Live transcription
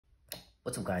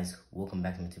What's up guys, welcome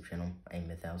back to my YouTube channel. I am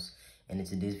Mythhouse, and in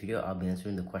today's video I'll be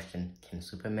answering the question, can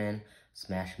Superman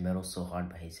smash metal so hard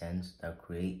by his hands that will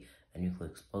create a nuclear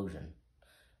explosion?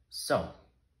 So,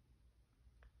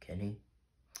 can he?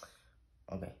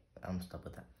 Okay, I'm stuck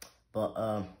with that.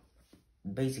 But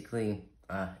basically,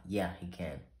 yeah, he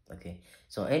can. Okay,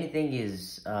 so anything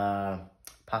is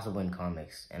possible in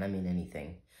comics, and I mean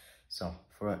anything. So,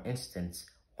 for instance,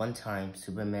 one time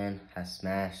Superman has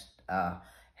smashed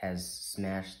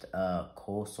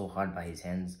coal so hard by his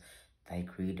hands that he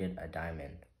created a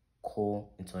diamond.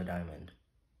 Coal into a diamond.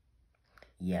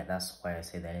 Yeah, that's why I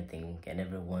say that anything, and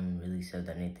everyone really says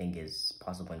that anything is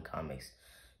possible in comics.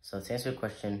 So to answer your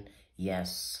question,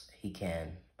 yes, he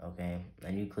can. Okay,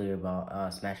 a nuclear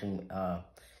about smashing.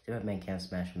 Superman can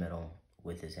smash metal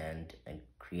with his hand and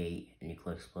create a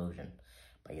nuclear explosion.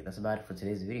 But yeah, that's about it for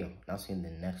today's video. I'll see you in the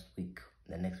next week,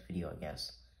 the next video, I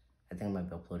guess. I think I might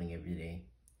be uploading every day.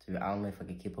 So I don't know if I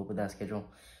can keep up with that schedule,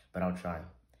 but I'll try.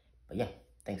 But yeah,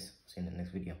 thanks. See you in the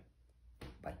next video.